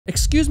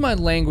Excuse my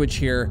language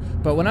here,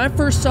 but when I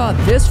first saw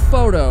this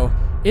photo,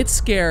 it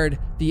scared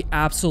the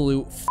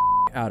absolute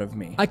out of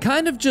me. I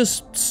kind of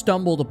just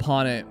stumbled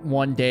upon it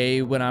one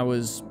day when I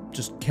was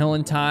just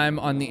killing time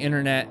on the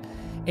internet,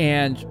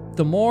 and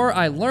the more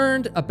I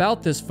learned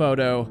about this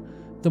photo,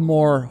 the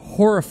more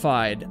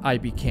horrified I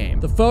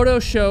became. The photo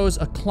shows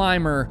a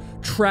climber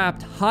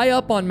trapped high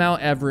up on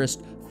Mount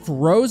Everest,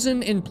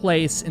 frozen in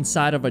place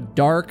inside of a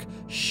dark,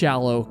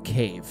 shallow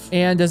cave.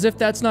 And as if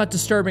that's not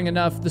disturbing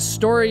enough, the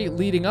story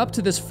leading up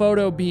to this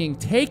photo being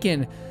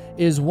taken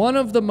is one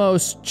of the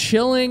most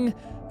chilling,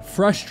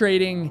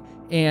 frustrating,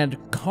 and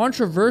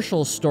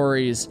controversial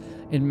stories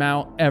in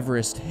Mount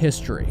Everest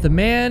history. The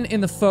man in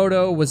the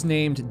photo was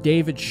named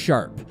David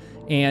Sharp,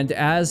 and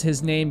as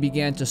his name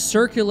began to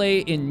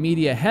circulate in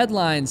media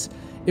headlines,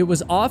 it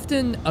was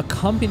often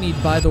accompanied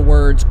by the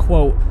words,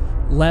 quote,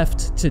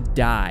 "left to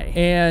die."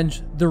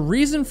 And the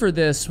reason for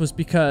this was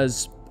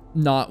because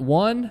not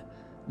one,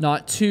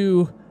 not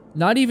two,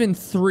 not even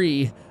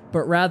three,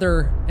 but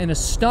rather an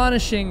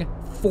astonishing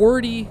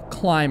 40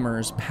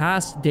 climbers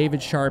passed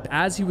David Sharp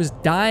as he was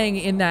dying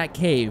in that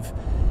cave,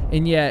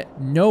 and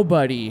yet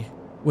nobody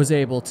was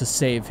able to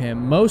save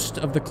him. Most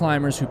of the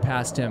climbers who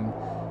passed him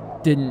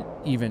didn't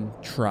even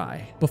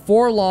try.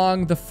 Before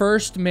long, the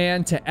first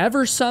man to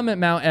ever summit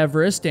Mount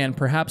Everest, and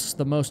perhaps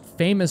the most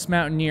famous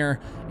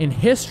mountaineer in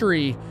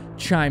history,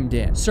 chimed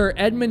in. Sir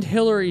Edmund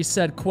Hillary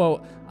said,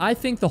 quote, "I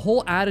think the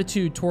whole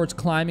attitude towards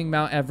climbing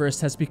Mount Everest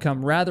has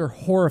become rather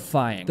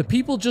horrifying. The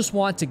people just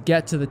want to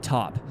get to the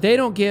top. They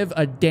don't give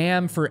a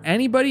damn for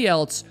anybody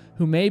else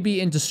who may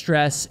be in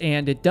distress,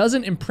 and it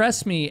doesn't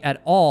impress me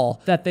at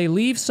all that they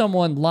leave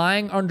someone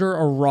lying under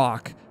a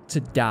rock to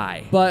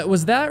die." But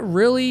was that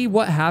really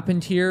what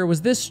happened here?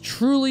 Was this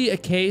truly a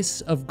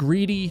case of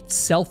greedy,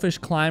 selfish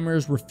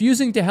climbers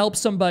refusing to help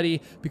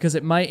somebody because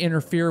it might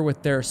interfere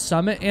with their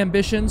summit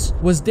ambitions?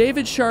 Was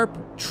David Sharp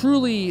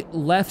truly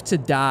left to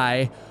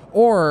die,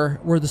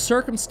 or were the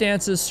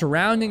circumstances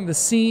surrounding the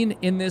scene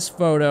in this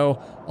photo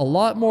a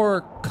lot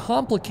more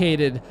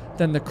complicated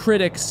than the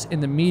critics in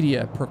the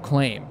media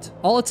proclaimed?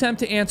 I'll attempt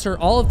to answer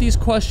all of these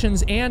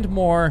questions and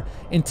more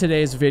in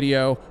today's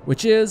video,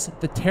 which is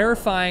the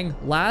terrifying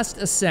last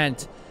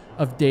ascent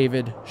of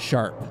David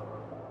Sharp.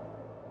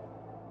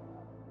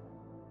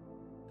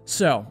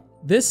 So,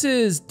 this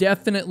is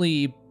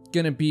definitely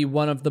going to be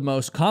one of the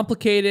most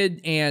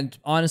complicated and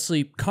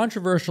honestly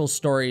controversial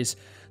stories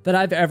that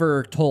I've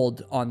ever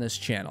told on this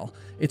channel.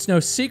 It's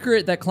no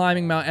secret that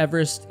climbing Mount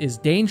Everest is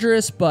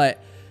dangerous,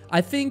 but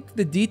I think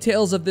the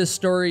details of this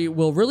story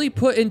will really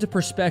put into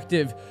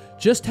perspective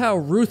just how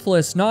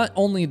ruthless not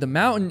only the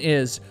mountain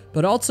is,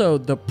 but also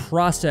the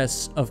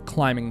process of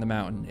climbing the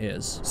mountain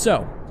is.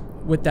 So,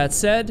 with that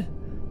said,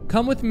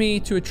 come with me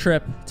to a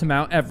trip to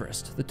Mount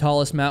Everest, the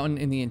tallest mountain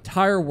in the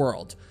entire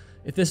world.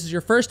 If this is your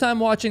first time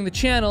watching the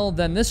channel,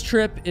 then this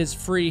trip is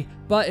free,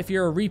 but if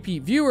you're a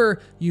repeat viewer,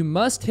 you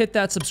must hit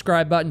that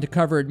subscribe button to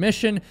cover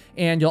admission,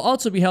 and you'll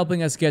also be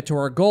helping us get to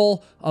our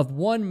goal of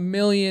 1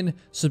 million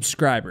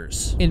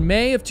subscribers. In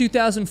May of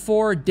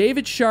 2004,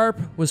 David Sharp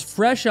was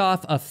fresh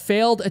off a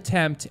failed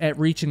attempt at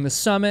reaching the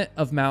summit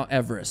of Mount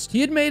Everest.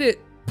 He had made it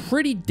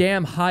pretty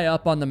damn high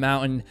up on the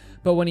mountain,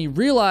 but when he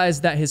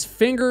realized that his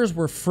fingers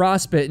were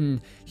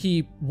frostbitten,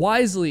 he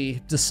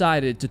wisely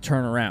decided to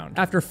turn around.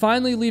 After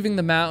finally leaving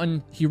the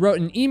mountain, he wrote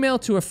an email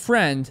to a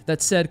friend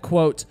that said,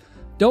 quote,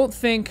 "Don't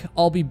think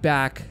I'll be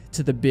back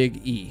to the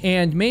Big E."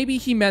 And maybe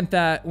he meant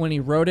that when he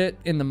wrote it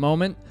in the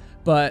moment,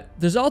 but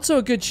there's also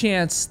a good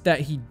chance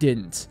that he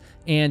didn't.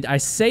 And I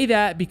say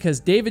that because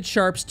David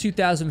Sharp's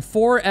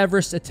 2004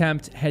 Everest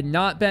attempt had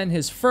not been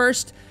his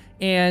first,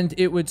 and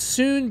it would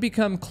soon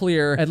become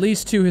clear, at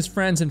least to his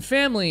friends and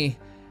family,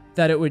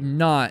 that it would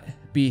not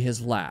be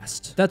his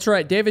last. That's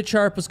right, David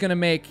Sharp was going to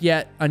make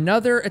yet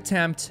another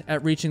attempt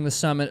at reaching the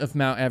summit of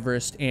Mount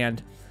Everest,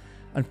 and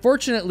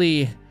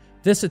unfortunately,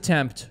 this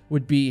attempt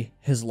would be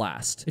his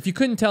last. If you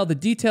couldn't tell, the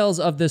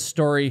details of this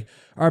story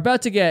are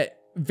about to get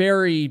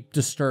very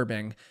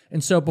disturbing.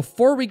 And so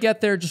before we get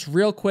there, just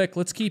real quick,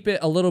 let's keep it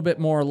a little bit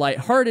more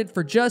lighthearted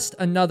for just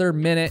another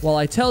minute while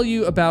I tell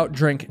you about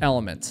Drink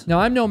Element. Now,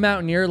 I'm no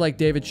mountaineer like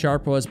David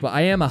Sharp was, but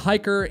I am a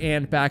hiker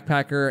and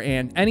backpacker,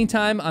 and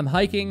anytime I'm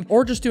hiking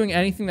or just doing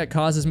anything that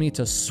causes me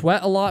to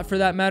sweat a lot for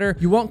that matter,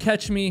 you won't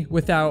catch me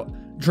without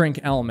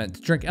Drink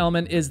Element. Drink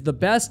Element is the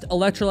best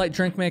electrolyte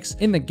drink mix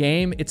in the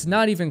game. It's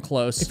not even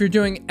close. If you're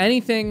doing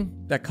anything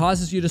that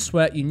causes you to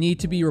sweat, you need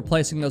to be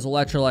replacing those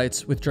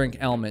electrolytes with Drink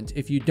Element.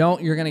 If you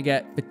don't, you're gonna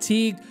get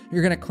fatigued,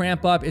 you're gonna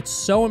cramp up. It's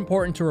so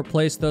important to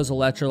replace those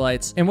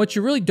electrolytes. And what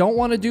you really don't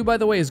wanna do, by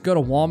the way, is go to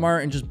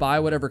Walmart and just buy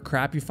whatever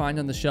crap you find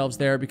on the shelves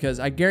there,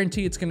 because I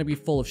guarantee it's gonna be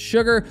full of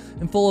sugar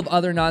and full of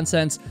other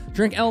nonsense.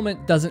 Drink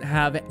Element doesn't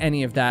have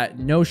any of that.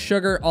 No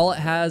sugar. All it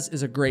has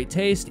is a great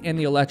taste and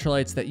the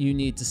electrolytes that you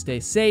need to stay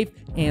safe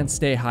and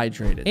stay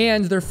hydrated.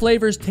 And their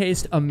flavors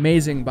taste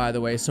amazing, by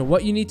the way. So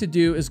what you need to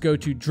do is go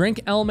to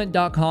drinkelement.com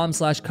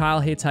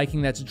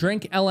drinklmnt.com/KyleHatesHiking. That's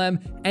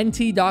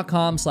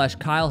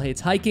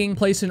drinklmnt.com/KyleHatesHiking.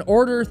 Place an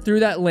order through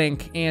that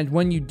link, and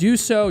when you do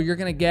so, you're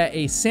going to get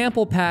a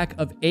sample pack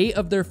of 8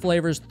 of their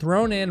flavors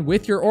thrown in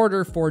with your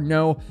order for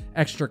no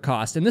extra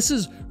cost. And this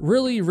is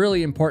really,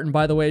 really important,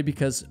 by the way,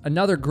 because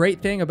another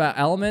great thing about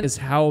Element is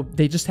how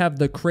they just have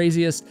the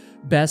craziest,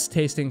 best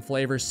tasting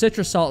flavors.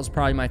 Citrus salt is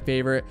probably my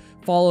favorite,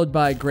 followed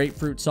by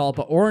grapefruit salt,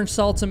 but orange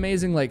salt's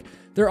amazing. Like,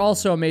 they're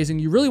also amazing.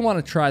 You really want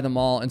to try them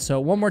all. And so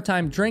one more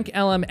time,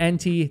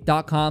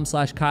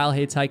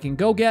 drinklmnt.com/KyleHatesHiking.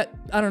 Go get,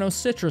 I don't know,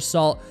 citrus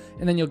salt,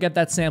 and then you'll get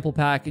that sample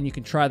pack and you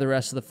can try the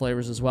rest of the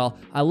flavors as well.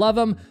 I love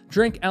them.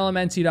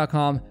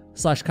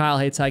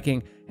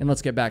 drinklmnt.com/KyleHatesHiking. And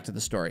let's get back to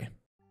the story.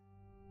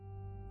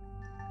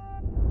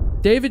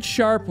 David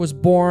Sharp was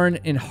born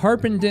in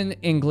Harpenden,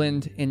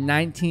 England in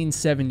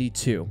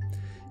 1972.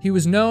 He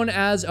was known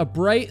as a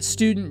bright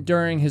student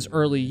during his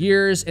early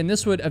years, and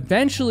this would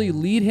eventually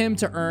lead him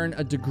to earn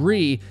a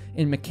degree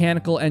in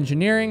mechanical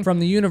engineering from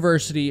the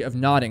University of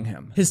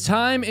Nottingham. His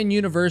time in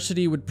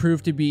university would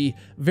prove to be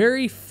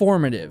very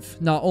formative.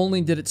 Not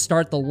only did it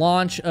start the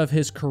launch of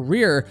his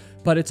career,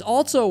 but it's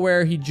also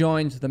where he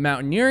joined the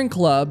mountaineering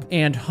club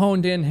and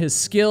honed in his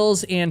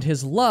skills and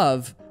his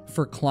love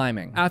for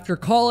climbing. After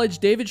college,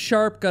 David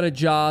Sharp got a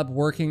job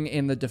working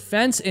in the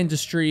defense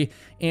industry,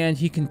 and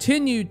he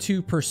continued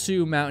to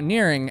pursue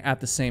mountaineering at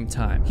the same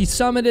time. He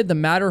summited the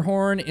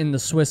Matterhorn in the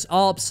Swiss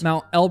Alps,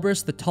 Mount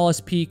Everest, the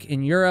tallest peak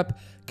in Europe,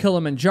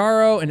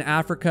 Kilimanjaro in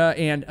Africa,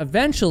 and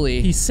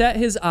eventually he set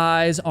his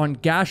eyes on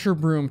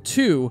Gasherbrum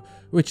 2,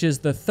 which is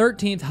the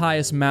 13th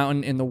highest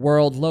mountain in the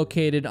world,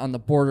 located on the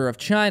border of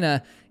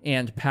China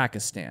and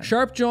Pakistan.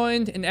 Sharp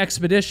joined an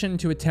expedition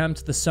to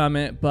attempt the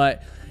summit,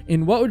 but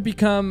in what would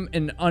become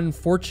an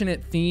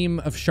unfortunate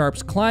theme of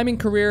Sharp's climbing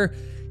career,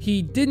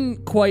 he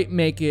didn't quite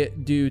make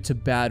it due to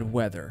bad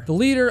weather. The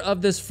leader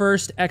of this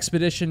first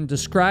expedition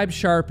described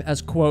Sharp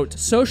as, quote,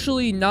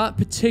 socially not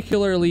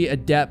particularly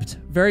adept,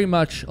 very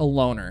much a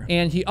loner.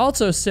 And he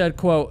also said,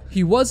 quote,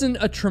 he wasn't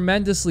a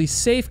tremendously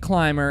safe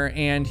climber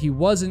and he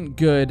wasn't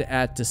good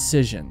at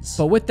decisions.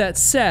 But with that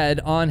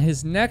said, on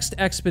his next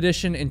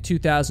expedition in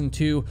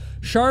 2002,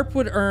 Sharp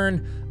would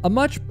earn a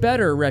much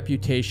better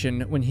reputation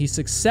when he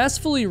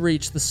successfully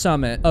reached the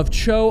summit of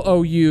Cho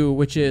Oyu,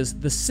 which is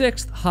the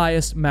 6th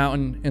highest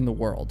mountain in the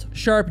world.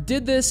 Sharp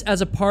did this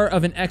as a part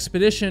of an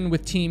expedition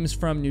with teams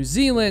from New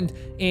Zealand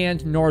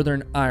and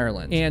Northern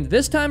Ireland. And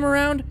this time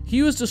around,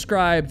 he was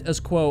described as,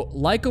 quote,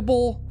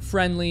 likable,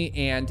 friendly,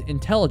 and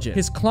intelligent.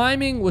 His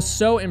climbing was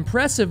so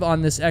impressive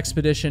on this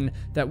expedition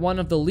that one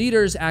of the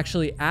leaders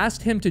actually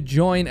asked him to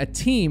join a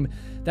team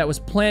that was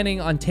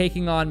planning on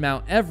taking on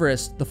Mount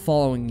Everest the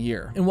following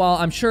year. And while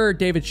I'm sure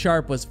David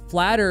Sharp was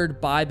flattered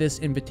by this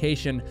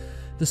invitation,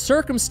 the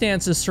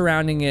circumstances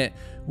surrounding it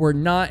were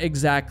not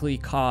exactly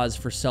cause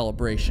for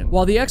celebration.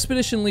 While the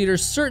expedition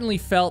leaders certainly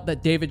felt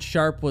that David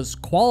Sharp was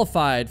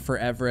qualified for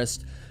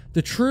Everest,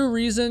 the true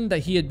reason that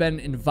he had been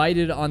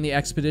invited on the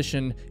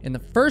expedition in the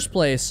first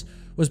place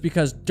was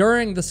because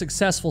during the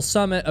successful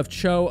summit of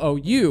Cho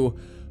Oyu,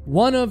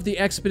 one of the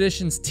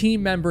expedition's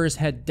team members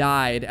had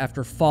died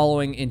after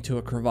falling into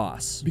a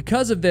crevasse.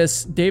 Because of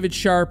this, David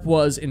Sharp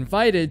was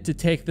invited to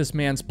take this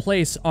man's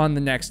place on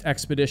the next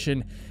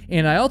expedition,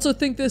 and I also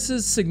think this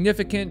is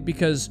significant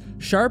because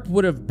Sharp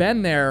would have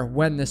been there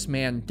when this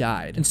man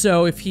died. And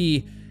so if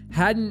he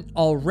hadn't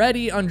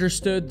already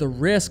understood the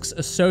risks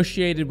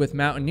associated with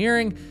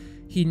mountaineering,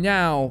 he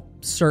now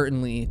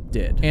certainly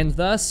did. And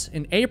thus,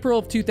 in April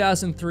of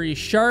 2003,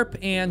 Sharp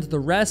and the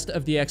rest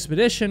of the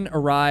expedition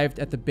arrived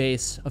at the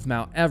base of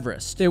Mount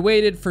Everest. They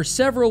waited for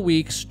several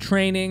weeks,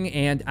 training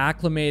and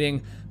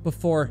acclimating,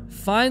 before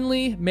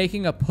finally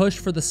making a push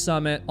for the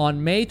summit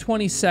on May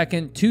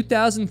 22nd,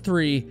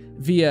 2003,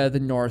 via the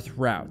North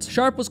Route.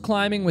 Sharp was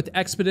climbing with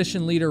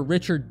expedition leader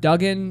Richard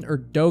Duggan, or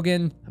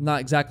Dogan, I'm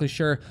not exactly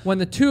sure, when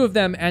the two of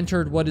them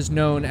entered what is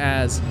known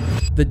as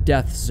the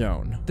Death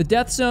Zone. The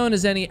Death Zone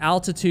is any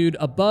altitude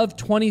above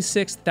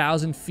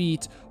 26,000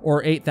 feet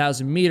or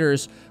 8,000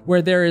 meters,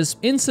 where there is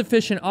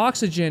insufficient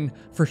oxygen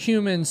for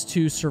humans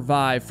to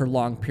survive for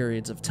long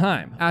periods of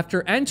time.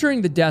 After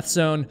entering the Death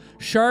Zone,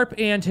 Sharp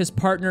and his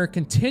partner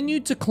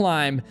continued to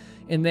climb,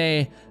 and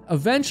they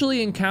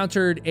eventually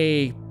encountered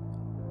a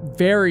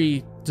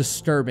very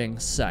disturbing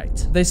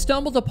sight. They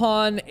stumbled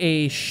upon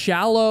a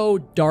shallow,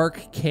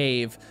 dark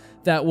cave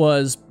that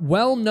was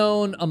well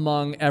known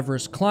among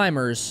Everest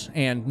climbers,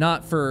 and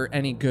not for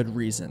any good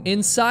reason.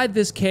 Inside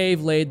this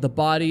cave laid the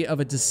body of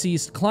a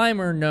deceased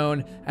climber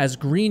known as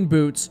Green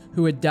Boots,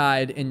 who had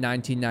died in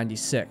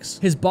 1996.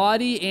 His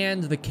body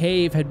and the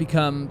cave had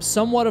become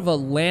somewhat of a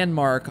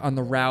landmark on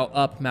the route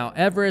up Mount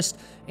Everest,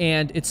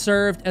 and it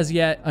served as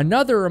yet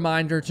another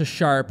reminder to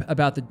Sharp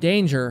about the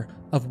danger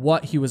of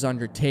what he was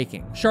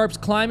undertaking. Sharp's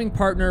climbing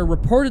partner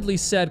reportedly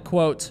said,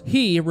 quote,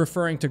 he,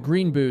 referring to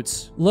Green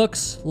Boots,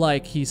 looks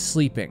like he's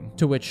sleeping,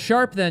 to which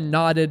Sharp then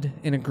nodded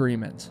in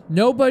agreement.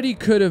 Nobody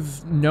could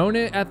have known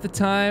it at the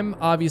time,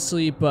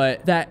 obviously,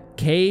 but that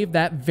cave,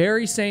 that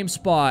very same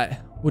spot,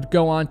 would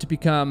go on to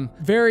become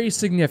very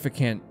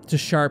significant to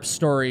Sharp's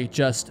story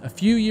just a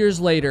few years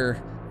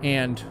later,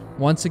 and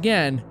once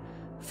again,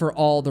 for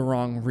all the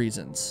wrong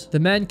reasons. The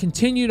men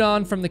continued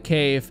on from the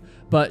cave,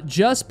 but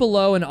just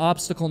below an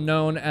obstacle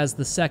known as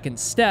the second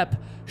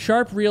step,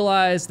 Sharp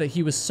realized that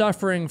he was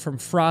suffering from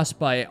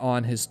frostbite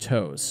on his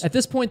toes. At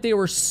this point, they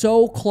were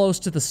so close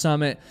to the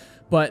summit,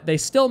 but they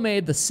still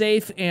made the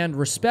safe and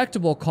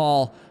respectable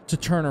call to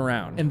turn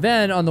around. And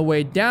then on the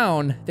way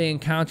down, they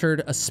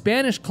encountered a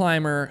Spanish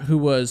climber who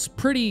was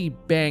pretty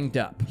banged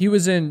up. He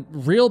was in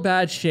real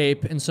bad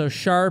shape, and so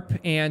Sharp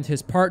and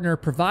his partner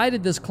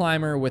provided this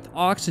climber with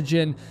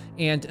oxygen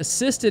and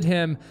assisted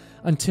him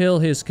until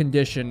his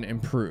condition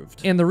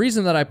improved. And the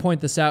reason that I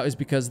point this out is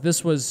because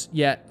this was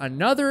yet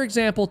another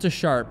example to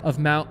Sharp of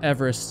Mount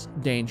Everest's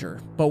danger.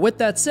 But with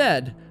that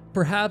said,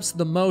 perhaps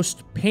the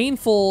most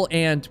painful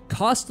and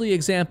costly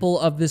example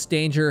of this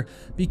danger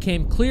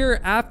became clear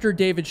after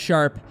David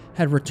Sharp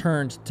had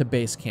returned to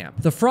base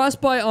camp. The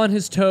frostbite on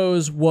his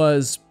toes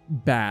was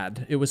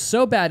bad. It was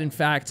so bad, in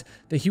fact,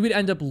 that he would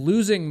end up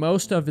losing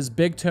most of his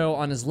big toe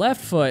on his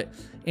left foot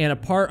and a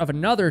part of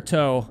another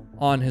toe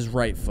on his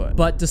right foot.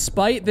 But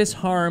despite this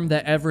harm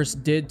that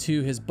Everest did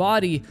to his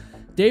body,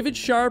 David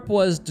Sharp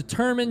was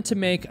determined to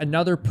make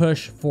another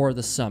push for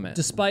the summit.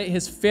 Despite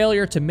his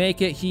failure to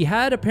make it, he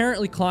had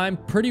apparently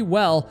climbed pretty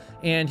well,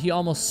 and he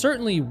almost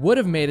certainly would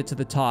have made it to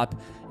the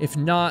top if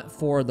not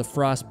for the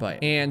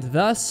frostbite. And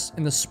thus,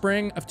 in the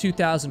spring of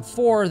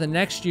 2004, the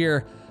next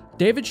year,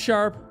 David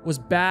Sharp was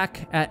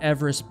back at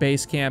Everest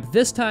Base Camp,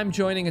 this time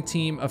joining a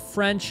team of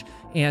French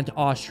and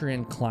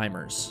Austrian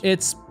climbers.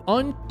 It's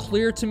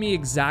unclear to me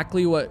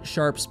exactly what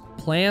Sharp's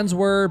plans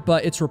were,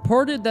 but it's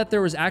reported that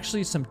there was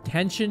actually some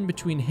tension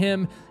between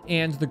him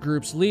and the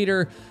group's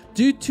leader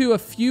due to a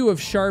few of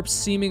Sharp's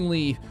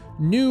seemingly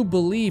new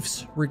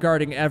beliefs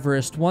regarding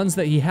Everest, ones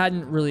that he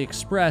hadn't really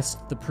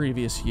expressed the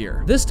previous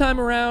year. This time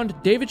around,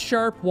 David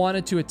Sharp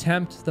wanted to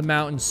attempt the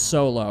mountain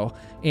solo,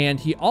 and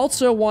he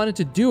also wanted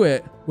to do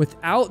it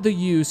without the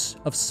use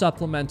of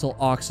supplemental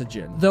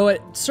oxygen. Though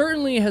it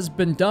certainly has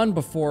been done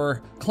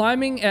before,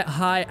 climbing at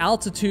high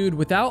altitude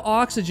without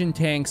oxygen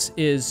tanks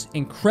is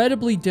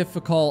incredibly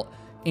difficult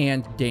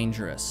and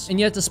dangerous. And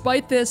yet,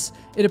 despite this,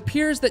 it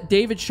appears that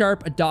David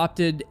Sharp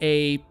adopted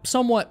a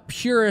somewhat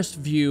purist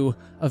view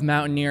of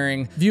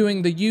mountaineering,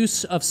 viewing the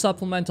use of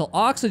supplemental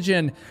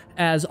oxygen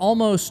as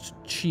almost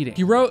cheating.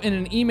 He wrote in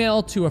an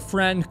email to a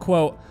friend,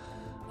 quote,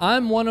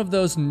 "I'm one of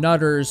those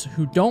nutters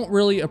who don't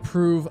really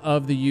approve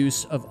of the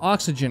use of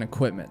oxygen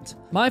equipment.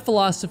 My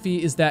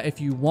philosophy is that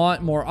if you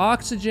want more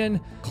oxygen,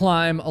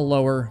 climb a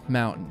lower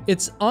mountain."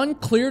 It's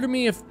unclear to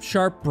me if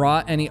Sharp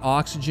brought any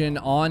oxygen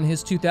on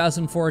his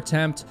 2004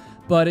 attempt,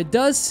 but it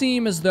does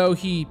seem as though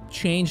he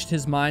changed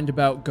his mind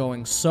about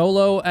going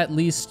solo, at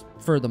least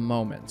for the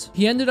moment.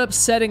 He ended up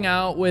setting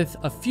out with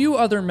a few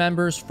other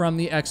members from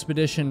the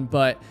expedition,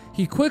 but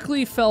he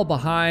quickly fell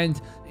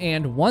behind,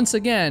 and once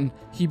again,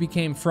 he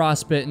became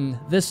frostbitten,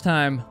 this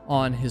time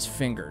on his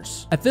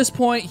fingers. At this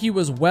point, he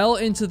was well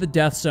into the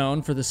death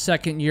zone for the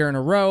second year in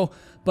a row,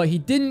 but he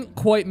didn't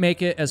quite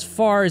make it as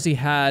far as he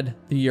had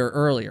the year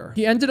earlier.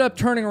 He ended up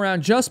turning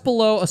around just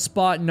below a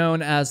spot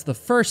known as the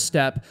first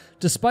step,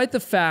 despite the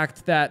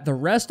fact that the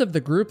rest of the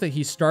group that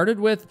he started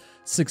with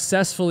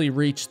successfully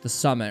reached the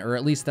summit, or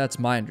at least that's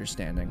my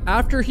understanding.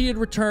 After he had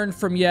returned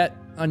from yet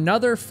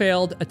another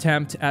failed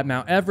attempt at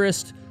Mount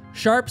Everest,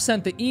 Sharp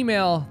sent the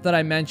email that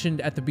I mentioned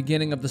at the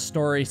beginning of the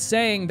story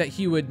saying that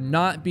he would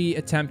not be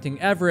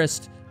attempting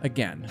Everest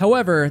again.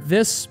 However,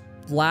 this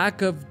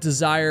lack of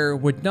desire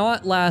would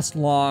not last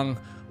long,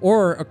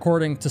 or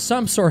according to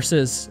some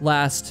sources,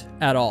 last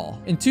at all.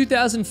 In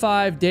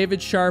 2005,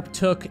 David Sharp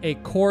took a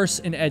course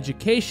in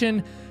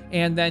education,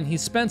 and then he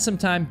spent some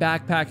time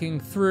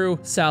backpacking through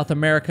South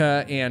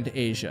America and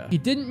Asia. He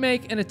didn't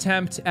make an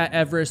attempt at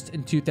Everest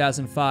in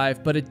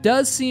 2005, but it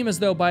does seem as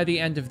though by the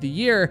end of the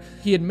year,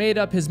 he had made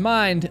up his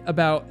mind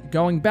about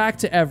going back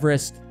to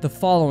Everest the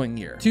following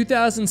year.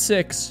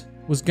 2006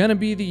 was gonna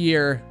be the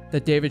year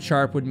that David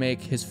Sharp would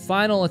make his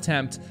final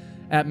attempt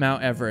at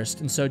Mount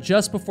Everest. And so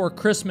just before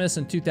Christmas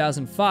in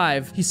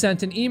 2005, he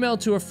sent an email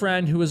to a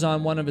friend who was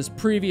on one of his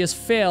previous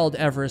failed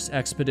Everest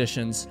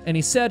expeditions. And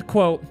he said,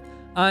 quote,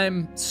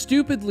 "I'm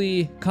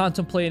stupidly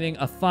contemplating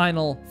a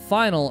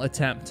final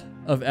attempt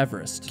of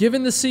Everest."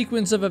 Given the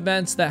sequence of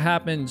events that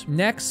happened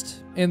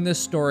next in this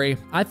story,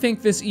 I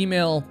think this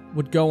email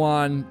would go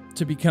on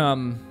to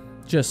become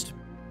just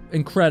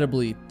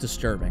incredibly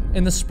disturbing.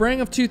 In the spring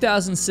of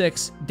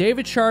 2006,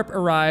 David Sharp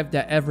arrived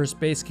at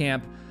Everest Base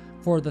Camp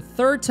for the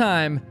third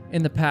time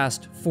in the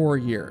past 4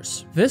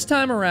 years. This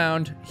time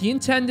around, he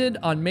intended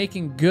on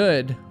making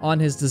good on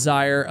his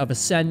desire of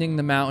ascending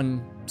the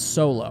mountain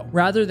solo.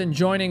 Rather than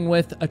joining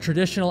with a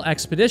traditional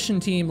expedition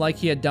team like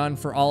he had done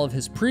for all of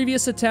his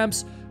previous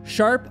attempts,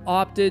 Sharp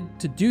opted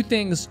to do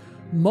things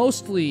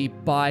mostly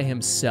by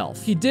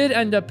himself. He did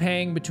end up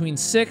paying between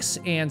 $6,000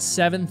 and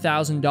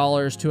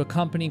 $7,000 to a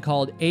company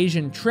called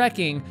Asian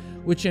Trekking,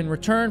 which in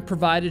return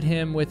provided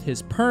him with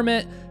his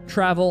permit,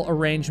 travel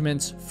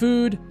arrangements,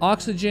 food,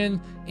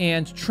 oxygen,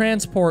 and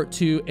transport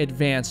to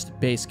Advanced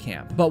Base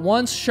Camp. But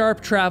once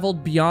Sharp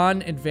traveled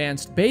beyond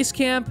Advanced Base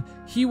Camp,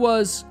 he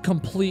was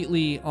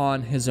completely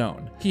on his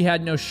own. He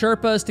had no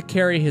Sherpas to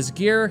carry his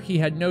gear, he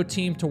had no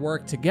team to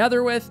work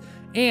together with,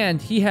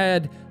 and he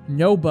had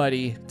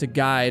nobody to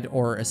guide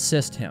or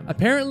assist him.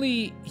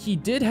 Apparently, he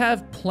did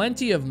have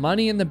plenty of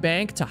money in the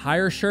bank to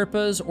hire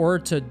Sherpas or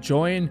to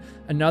join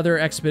another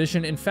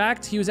expedition. In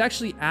fact, he was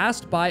actually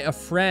asked by a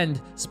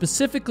friend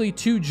specifically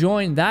to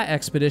join that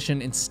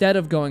expedition instead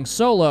of going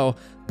solo,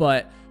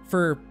 but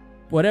for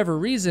whatever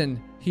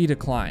reason, he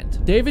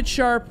declined. David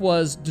Sharp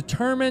was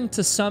determined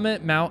to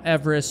summit Mount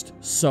Everest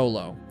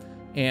solo,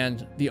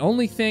 and the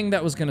only thing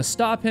that was going to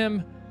stop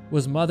him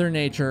was Mother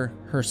Nature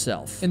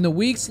herself. In the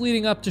weeks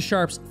leading up to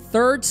Sharp's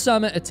third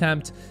summit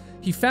attempt,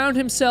 he found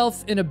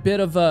himself in a bit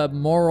of a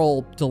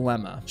moral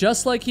dilemma.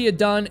 Just like he had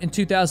done in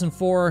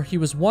 2004, he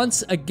was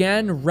once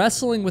again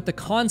wrestling with the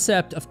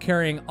concept of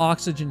carrying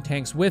oxygen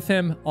tanks with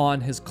him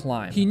on his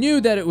climb. He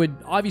knew that it would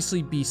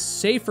obviously be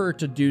safer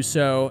to do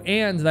so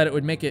and that it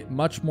would make it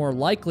much more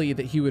likely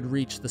that he would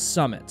reach the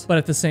summit. But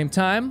at the same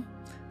time,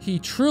 he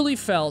truly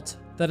felt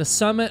that a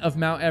summit of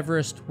Mount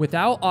Everest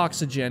without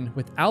oxygen,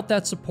 without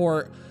that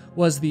support,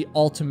 was the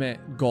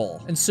ultimate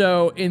goal. And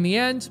so in the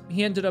end,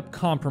 he ended up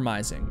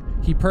compromising.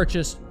 He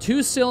purchased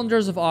 2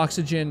 cylinders of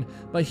oxygen,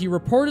 but he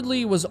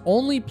reportedly was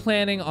only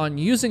planning on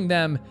using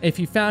them if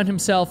he found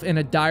himself in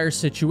a dire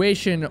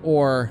situation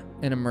or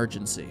an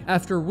emergency.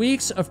 After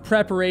weeks of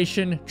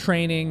preparation,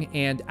 training,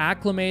 and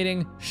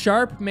acclimating,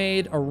 Sharp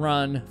made a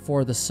run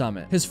for the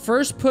summit. His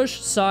first push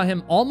saw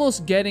him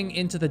almost getting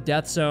into the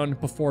death zone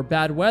before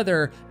bad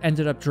weather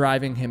ended up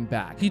driving him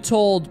back. He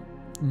told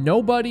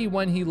nobody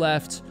when he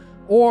left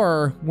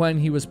or when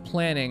he was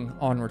planning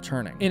on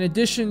returning. In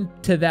addition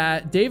to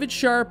that, David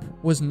Sharp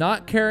was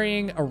not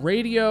carrying a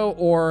radio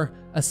or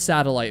a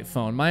satellite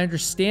phone. My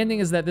understanding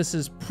is that this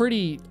is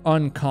pretty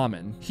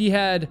uncommon. He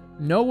had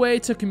no way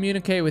to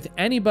communicate with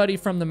anybody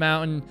from the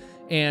mountain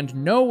and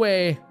no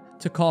way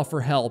to call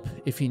for help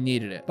if he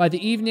needed it. By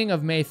the evening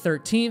of May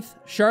 13th,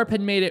 Sharp had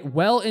made it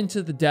well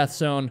into the death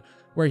zone,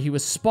 where he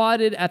was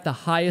spotted at the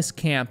highest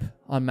camp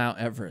on Mount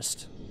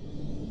Everest.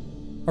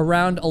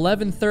 Around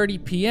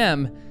 11:30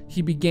 p.m.,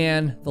 he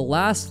began the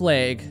last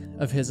leg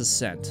of his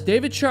ascent.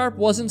 David Sharp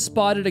wasn't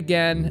spotted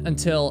again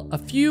until a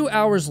few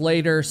hours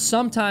later,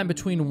 sometime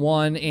between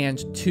 1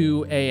 and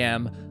 2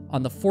 a.m.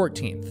 on the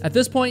 14th. At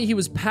this point, he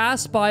was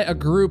passed by a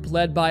group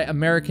led by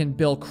American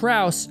Bill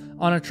Krause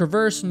on a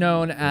traverse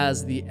known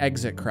as the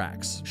Exit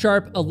Cracks.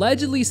 Sharp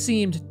allegedly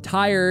seemed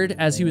tired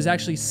as he was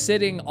actually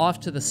sitting off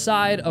to the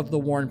side of the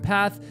worn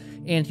path,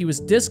 and he was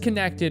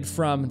disconnected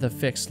from the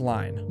fixed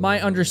line. My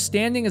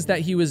understanding is that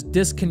he was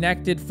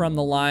disconnected from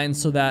the line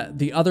so that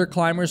the other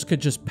climbers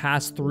could just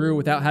pass through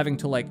without having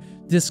to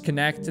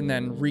disconnect and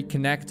then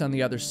reconnect on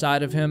the other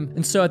side of him.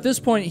 And so at this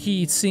point,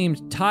 he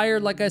seemed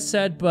tired, like I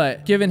said,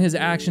 but given his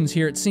actions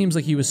here, it seems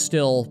like he was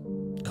still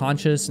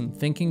conscious and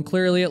thinking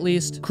clearly, at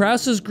least.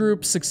 Krause's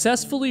group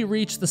successfully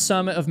reached the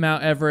summit of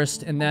Mount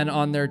Everest, and then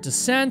on their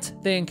descent,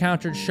 they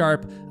encountered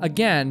Sharp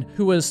again,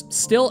 who was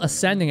still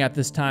ascending at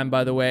this time,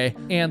 by the way,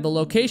 and the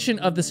location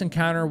of this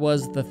encounter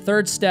was the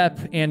third step,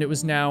 and it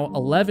was now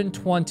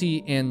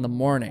 11:20 in the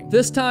morning.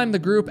 This time, the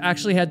group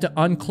actually had to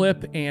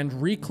unclip and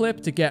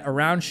reclip to get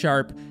around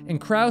Sharp, and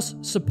Krause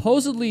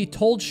supposedly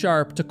told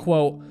Sharp to,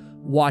 quote,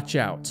 "Watch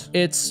out."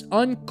 It's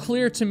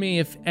unclear to me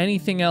if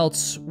anything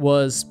else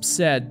was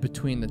said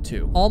between the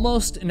two.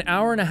 Almost an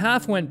hour and a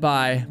half went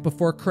by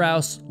before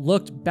Krause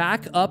looked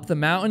back up the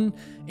mountain,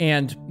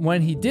 and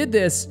when he did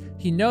this,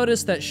 he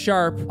noticed that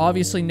Sharp,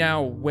 obviously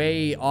now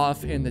way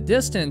off in the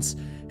distance,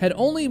 had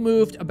only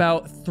moved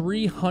about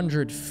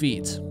 300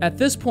 feet. At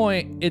this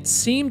point, it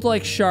seemed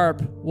like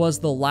Sharp was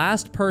the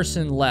last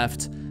person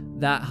left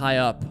that high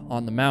up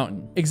on the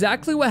mountain.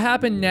 Exactly what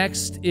happened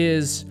next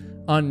is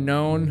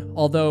unknown,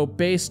 although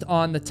based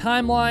on the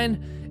timeline,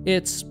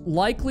 it's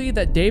likely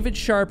that David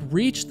Sharp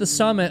reached the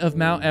summit of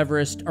Mount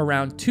Everest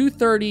around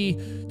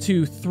 2:30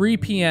 to 3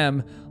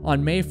 p.m.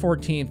 on May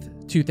 14th,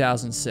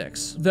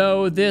 2006.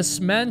 Though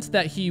this meant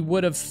that he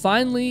would have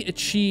finally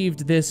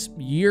achieved this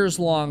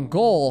years-long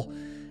goal,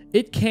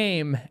 it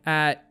came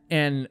at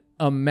an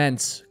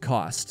immense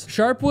cost.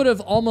 Sharp would have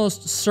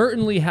almost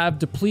certainly have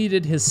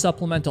depleted his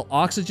supplemental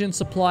oxygen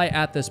supply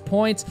at this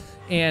point,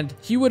 and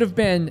he would have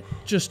been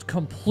just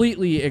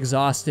completely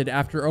exhausted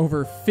after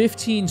over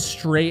 15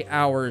 straight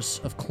hours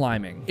of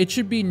climbing. It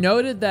should be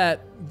noted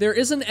that there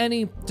isn't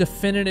any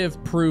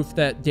definitive proof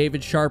that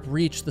David Sharp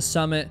reached the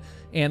summit,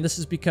 and this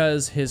is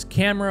because his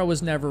camera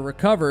was never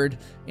recovered,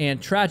 and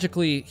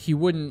tragically, he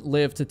wouldn't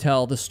live to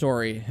tell the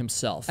story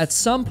himself. At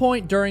some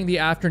point during the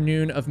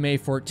afternoon of May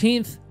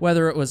 14th,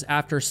 whether it was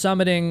after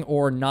summiting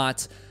or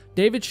not,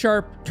 David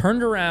Sharp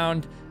turned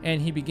around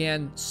and he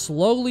began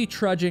slowly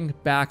trudging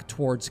back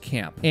towards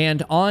camp.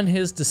 And on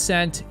his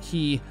descent,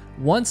 he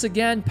once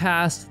again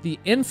passed the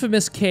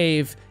infamous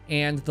cave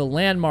and the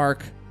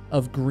landmark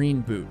of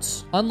Green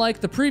Boots.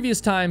 Unlike the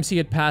previous times he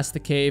had passed the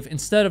cave,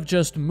 instead of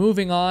just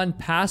moving on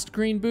past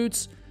Green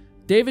Boots,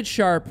 David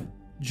Sharp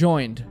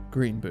joined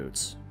Green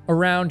Boots.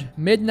 Around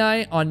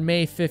midnight on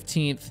May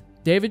 15th,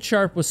 David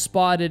Sharp was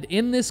spotted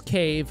in this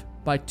cave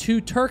by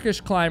 2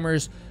 Turkish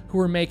climbers who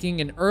were making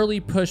an early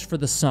push for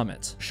the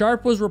summit.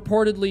 Sharp was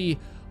reportedly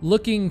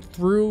looking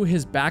through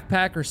his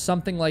backpack or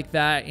something like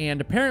that,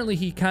 and apparently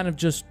he kind of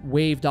just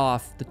waved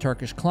off the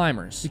Turkish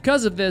climbers.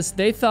 Because of this,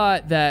 they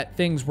thought that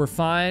things were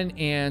fine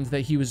and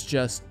that he was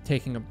just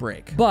taking a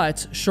break.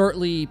 But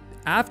shortly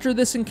after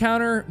this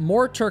encounter,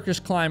 more Turkish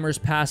climbers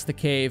passed the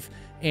cave,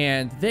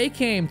 and they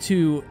came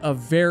to a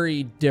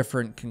very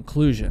different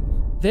conclusion.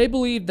 They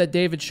believed that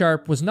David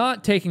Sharp was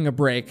not taking a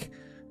break,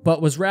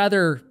 but was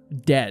rather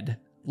dead,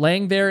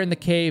 laying there in the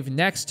cave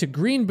next to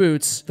Green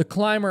Boots, the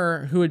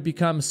climber who had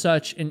become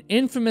such an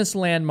infamous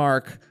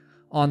landmark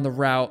on the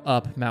route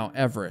up Mount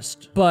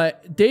Everest.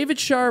 But David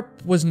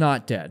Sharp was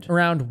not dead.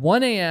 Around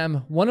 1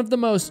 a.m., one of the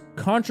most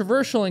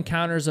controversial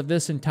encounters of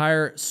this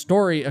entire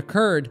story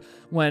occurred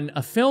when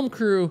a film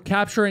crew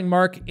capturing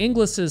Mark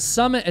Inglis's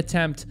summit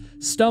attempt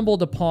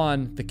stumbled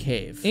upon the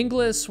cave.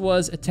 Inglis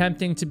was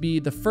attempting to be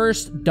the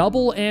first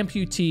double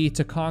amputee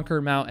to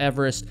conquer Mount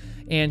Everest,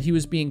 and he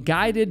was being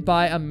guided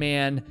by a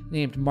man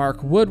named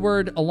Mark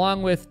Woodward,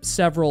 along with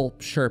several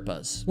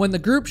Sherpas. When the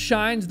group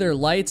shined their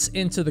lights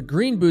into the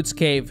Green Boots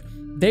cave,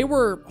 they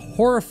were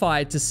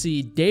horrified to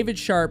see David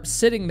Sharp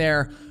sitting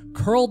there,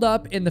 curled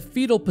up in the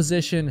fetal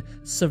position,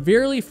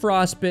 severely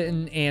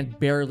frostbitten and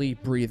barely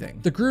breathing.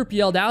 The group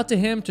yelled out to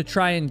him to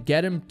try and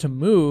get him to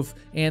move,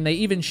 and they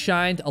even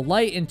shined a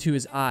light into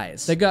his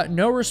eyes. They got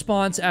no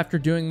response after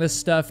doing this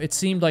stuff. It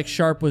seemed like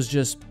Sharp was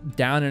just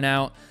down and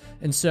out,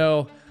 and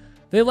so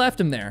they left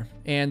him there,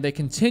 and they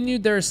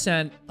continued their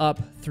ascent up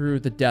through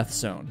the death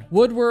zone.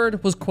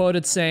 Woodward was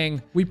quoted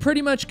saying, "We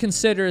pretty much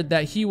considered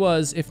that he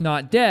was, if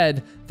not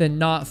dead, then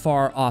not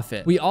far off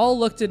it. We all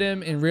looked at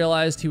him and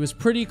realized he was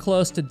pretty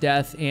close to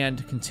death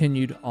and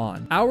continued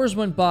on." Hours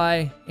went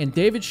by, and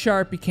David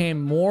Sharp became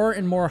more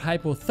and more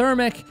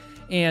hypothermic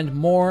and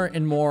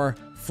more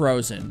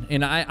frozen.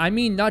 And I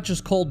mean not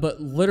just cold,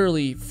 but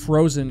literally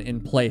frozen in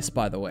place,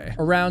 by the way.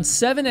 Around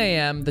 7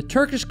 a.m., the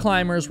Turkish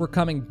climbers were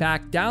coming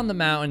back down the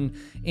mountain,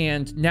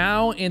 and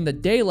now in the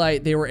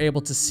daylight, they were able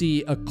to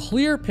see a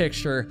clear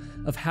picture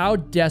of how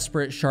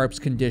desperate Sharp's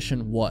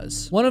condition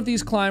was. One of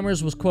these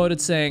climbers was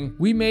quoted saying,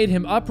 "We made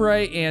him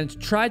upright and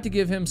tried to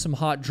give him some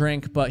hot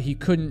drink, but he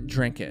couldn't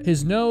drink it.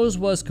 His nose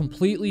was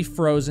completely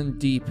frozen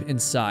deep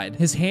inside.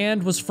 His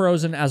hand was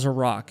frozen as a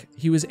rock.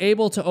 He was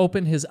able to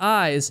open his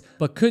eyes,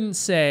 but couldn't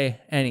say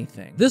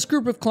anything." This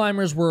group of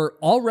climbers were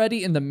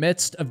already in the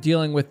midst of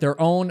dealing with their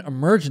own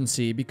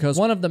emergency because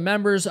one of the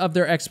members of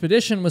their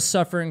expedition was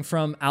suffering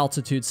from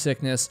altitude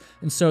sickness,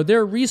 and so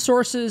their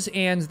resources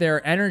and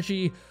their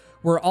energy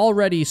were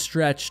already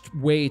stretched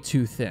way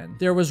too thin.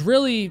 There was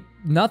really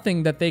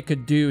nothing that they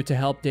could do to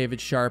help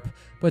David Sharp,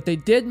 but they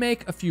did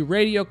make a few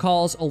radio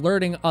calls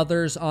alerting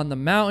others on the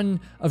mountain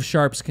of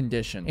Sharp's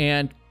condition.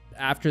 And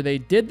after they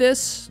did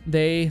this,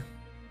 they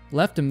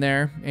left him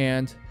there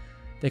and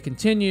they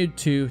continued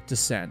to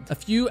descend. A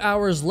few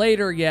hours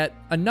later, yet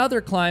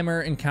another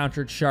climber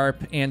encountered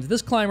Sharp, and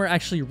this climber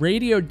actually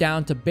radioed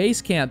down to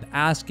base camp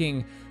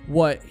asking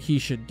what he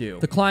should do.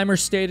 The climber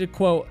stated,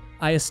 quote,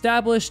 "I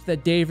established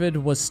that David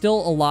was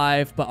still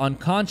alive but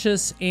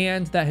unconscious,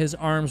 and that his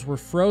arms were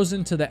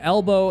frozen to the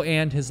elbow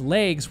and his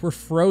legs were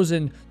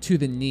frozen to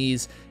the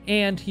knees,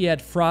 and he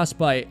had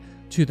frostbite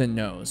to the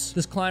nose."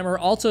 This climber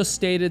also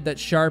stated that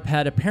Sharp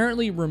had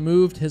apparently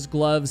removed his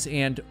gloves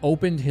and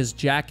opened his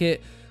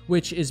jacket,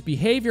 which is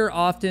behavior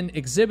often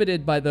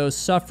exhibited by those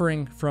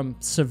suffering from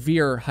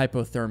severe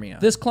hypothermia.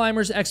 This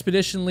climber's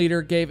expedition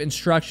leader gave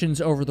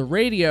instructions over the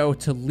radio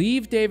to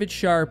leave David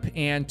Sharp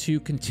and to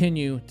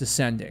continue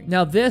descending.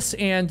 Now, this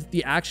and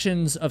the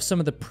actions of some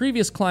of the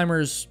previous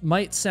climbers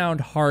might sound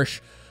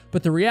harsh,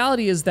 but the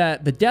reality is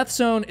that the death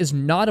zone is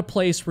not a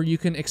place where you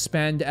can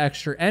expend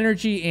extra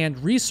energy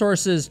and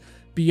resources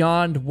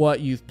beyond what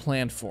you've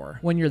planned for.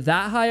 When you're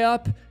that high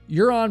up,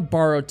 you're on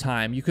borrowed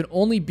time. You can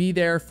only be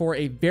there for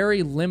a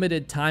very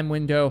limited time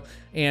window,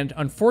 and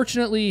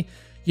unfortunately,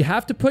 you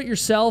have to put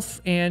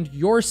yourself and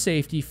your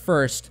safety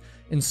first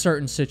in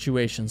certain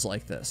situations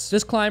like this.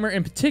 This climber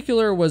in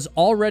particular was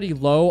already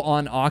low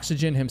on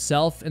oxygen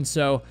himself, and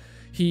so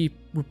he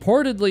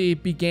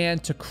reportedly began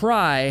to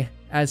cry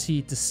as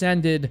he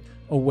descended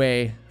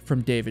away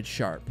from David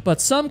Sharp.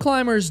 But some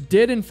climbers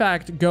did in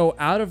fact go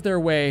out of their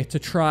way to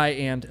try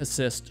and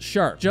assist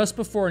Sharp. Just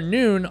before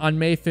noon on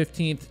May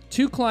 15th,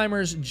 2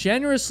 climbers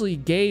generously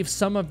gave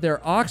some of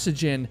their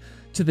oxygen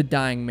to the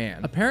dying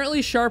man.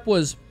 Apparently Sharp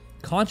was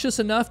conscious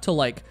enough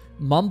to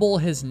mumble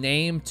his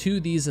name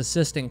to these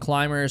assisting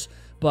climbers,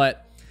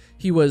 but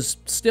he was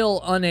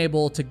still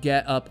unable to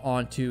get up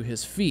onto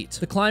his feet.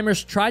 The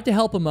climbers tried to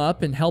help him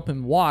up and help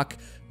him walk,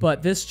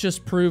 but this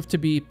just proved to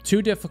be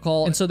too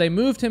difficult. And so they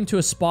moved him to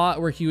a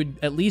spot where he would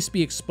at least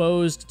be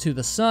exposed to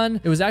the sun.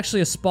 It was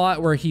actually a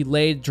spot where he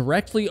laid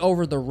directly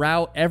over the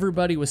route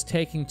everybody was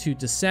taking to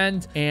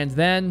descend. And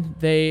then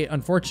they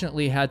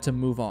unfortunately had to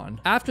move on.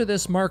 After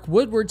this, Mark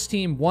Woodward's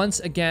team once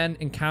again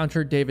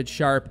encountered David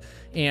Sharp,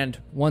 and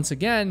once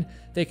again,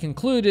 they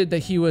concluded that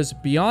he was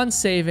beyond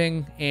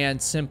saving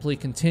and simply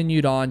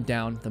continued on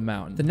down the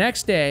mountain. The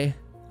next day,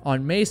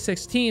 on May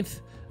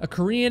 16th, a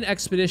Korean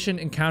expedition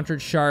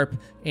encountered Sharp,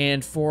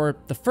 and for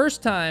the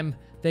first time,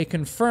 they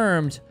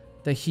confirmed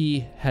that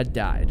he had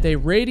died. They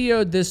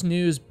radioed this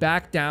news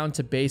back down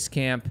to base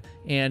camp,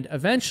 and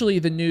eventually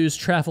the news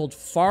traveled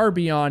far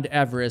beyond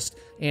Everest,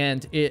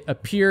 and it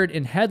appeared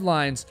in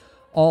headlines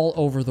all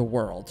over the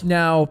world.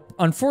 Now,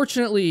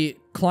 unfortunately,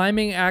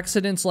 climbing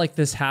accidents like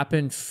this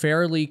happen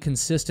fairly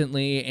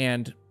consistently,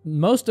 and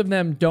most of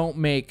them don't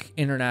make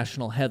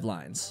international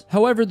headlines.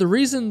 However, the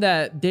reason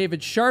that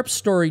David Sharp's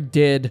story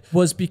did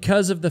was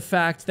because of the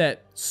fact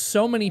that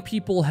so many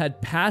people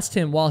had passed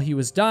him while he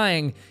was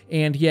dying,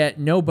 and yet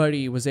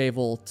nobody was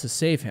able to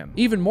save him.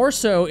 Even more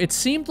so, it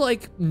seemed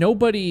like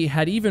nobody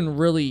had even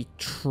really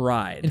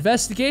tried.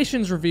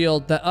 Investigations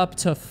revealed that up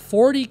to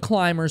 40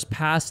 climbers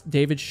passed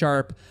David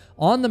Sharp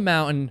on the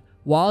mountain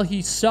while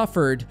he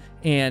suffered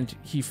and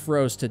he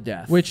froze to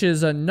death, which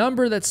is a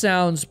number that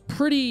sounds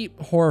pretty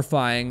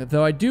horrifying,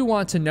 though I do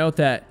want to note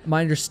that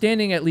my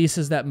understanding at least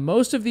is that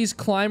most of these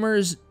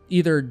climbers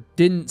either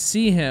didn't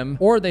see him,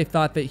 or they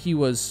thought that he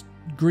was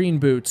green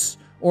boots,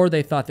 or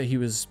they thought that he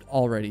was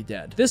already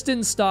dead. This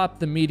didn't stop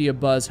the media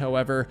buzz,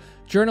 however.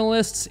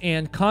 Journalists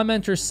and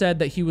commenters said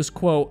that he was,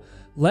 quote,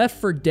 left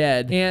for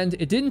dead, and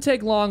it didn't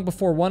take long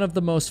before one of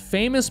the most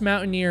famous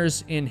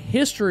mountaineers in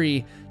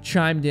history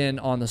chimed in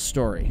on the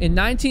story. In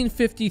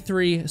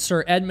 1953,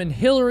 Sir Edmund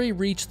Hillary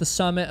reached the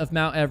summit of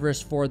Mount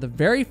Everest for the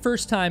very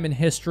first time in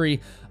history,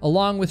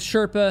 along with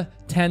Sherpa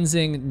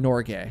Tenzing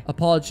Norgay.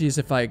 Apologies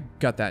if I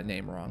got that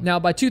name wrong. Now,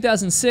 by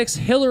 2006,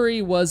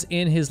 Hillary was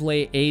in his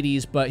late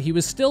 80s, but he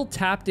was still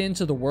tapped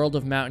into the world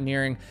of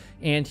mountaineering,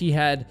 and he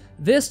had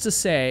this to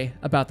say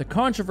about the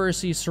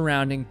controversy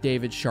surrounding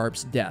David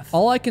Sharp's death.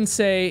 All I can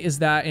say is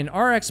that in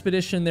our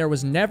expedition, there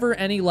was never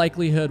any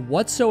likelihood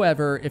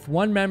whatsoever, if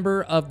one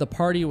member of the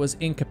party was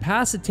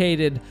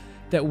incapacitated,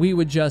 that we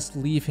would just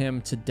leave him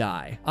to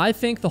die. I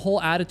think the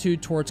whole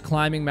attitude towards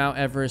climbing Mount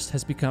Everest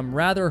has become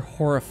rather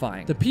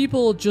horrifying. The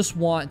people just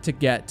want to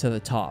get to the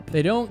top.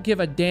 They don't give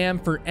a damn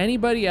for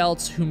anybody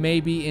else who may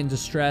be in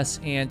distress,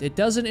 and it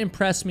doesn't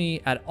impress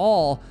me at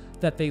all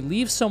that they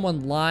leave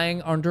someone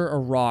lying under a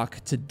rock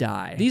to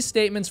die. These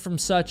statements from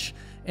such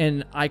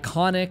an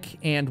iconic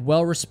and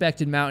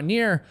well-respected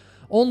mountaineer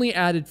only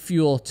added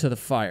fuel to the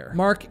fire.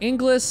 Mark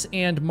Inglis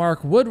and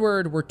Mark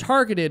Woodward were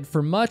targeted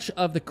for much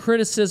of the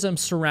criticism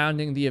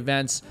surrounding the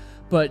events,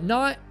 but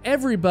not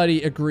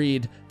everybody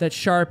agreed that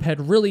Sharp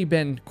had really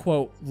been,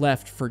 quote,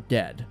 left for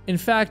dead. In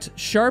fact,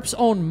 Sharp's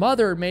own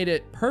mother made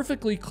it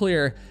perfectly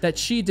clear that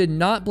she did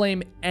not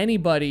blame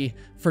anybody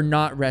for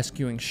not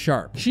rescuing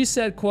Sharp. She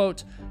said,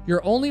 quote,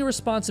 "Your only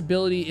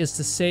responsibility is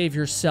to save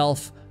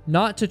yourself,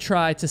 not to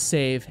try to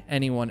save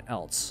anyone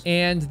else."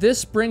 And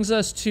this brings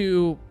us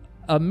to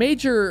a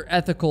major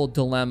ethical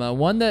dilemma,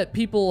 one that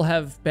people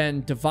have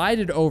been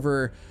divided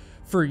over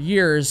for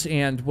years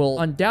and will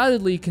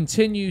undoubtedly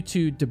continue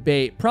to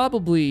debate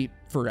probably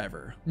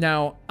forever.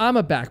 Now, I'm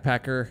a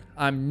backpacker.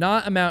 I'm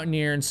not a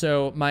mountaineer, and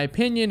so my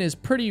opinion is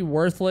pretty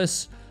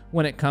worthless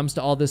when it comes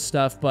to all this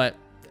stuff, but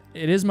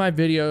it is my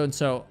video, and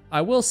so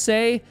I will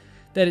say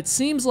that it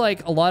seems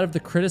like a lot of the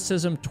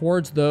criticism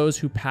towards those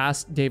who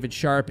passed David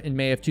Sharp in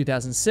May of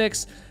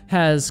 2006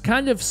 has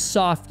kind of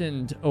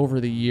softened over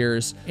the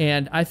years,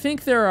 and I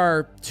think there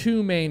are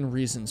two main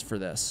reasons for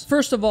this.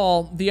 First of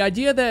all, the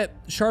idea that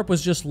Sharp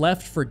was just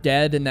left for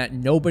dead and that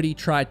nobody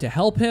tried to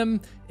help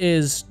him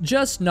is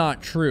just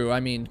not true.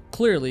 I mean,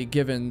 clearly,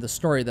 given the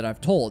story that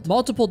I've told.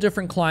 Multiple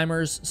different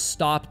climbers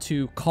stopped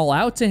to call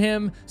out to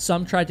him,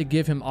 some tried to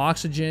give him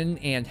oxygen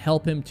and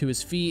help him to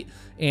his feet,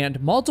 and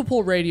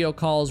multiple radio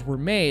calls were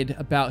made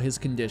about his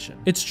condition.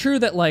 It's true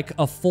that like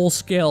a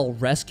full-scale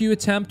rescue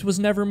attempt was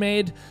never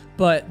made,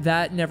 but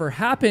that never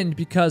happened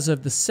because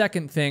of the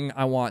second thing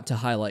I want to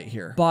highlight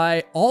here.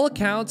 By all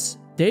accounts,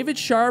 David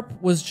Sharp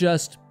was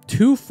just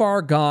too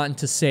far gone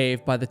to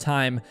save by the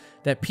time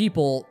that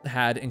people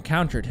had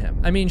encountered him.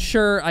 I mean,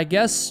 sure, I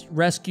guess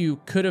rescue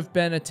could have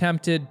been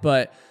attempted,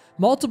 but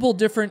multiple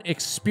different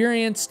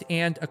experienced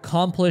and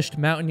accomplished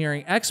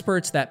mountaineering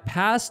experts that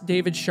passed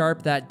David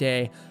Sharp that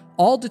day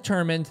all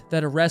determined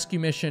that a rescue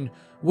mission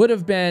would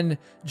have been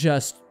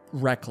just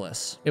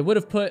reckless. It would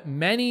have put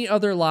many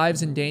other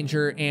lives in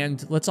danger,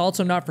 and let's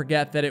also not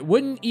forget that it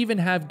wouldn't even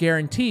have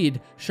guaranteed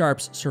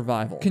Sharp's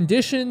survival.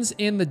 Conditions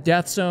in the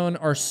death zone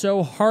are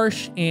so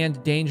harsh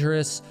and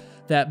dangerous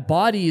that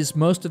bodies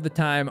most of the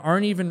time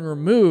aren't even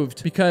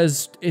removed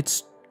because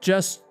it's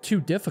just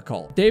too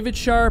difficult. David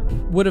Sharp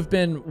would have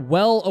been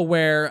well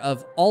aware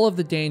of all of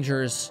the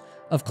dangers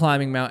of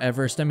climbing Mount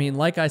Everest. I mean,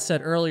 like I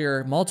said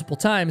earlier, multiple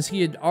times, he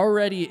had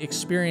already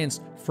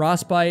experienced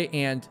frostbite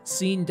and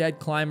seen dead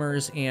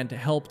climbers and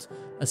helped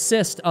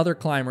assist other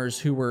climbers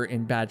who were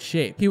in bad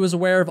shape. He was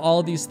aware of all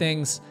of these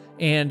things,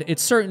 and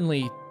it's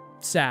certainly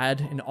sad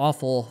and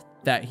awful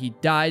that he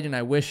died, and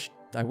I wish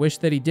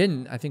that he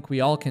didn't. I think we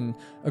all can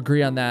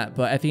agree on that.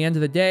 But at the end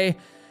of the day,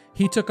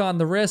 he took on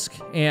the risk,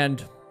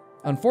 and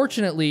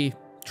unfortunately,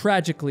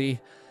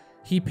 tragically,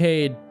 he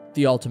paid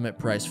the ultimate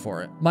price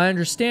for it. My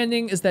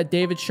understanding is that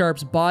David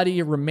Sharp's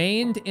body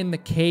remained in the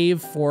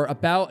cave for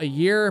about a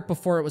year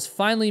before it was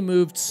finally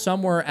moved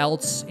somewhere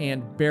else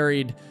and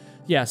buried,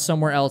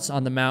 somewhere else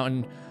on the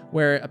mountain,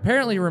 where it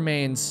apparently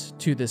remains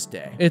to this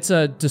day. It's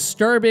a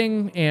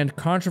disturbing and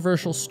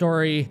controversial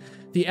story,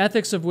 the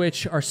ethics of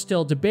which are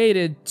still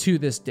debated to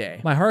this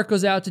day. My heart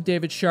goes out to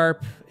David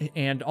Sharp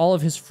and all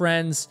of his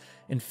friends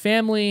and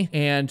family,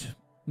 and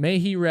may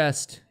he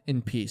rest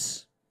in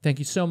peace. Thank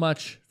you so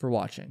much for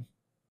watching.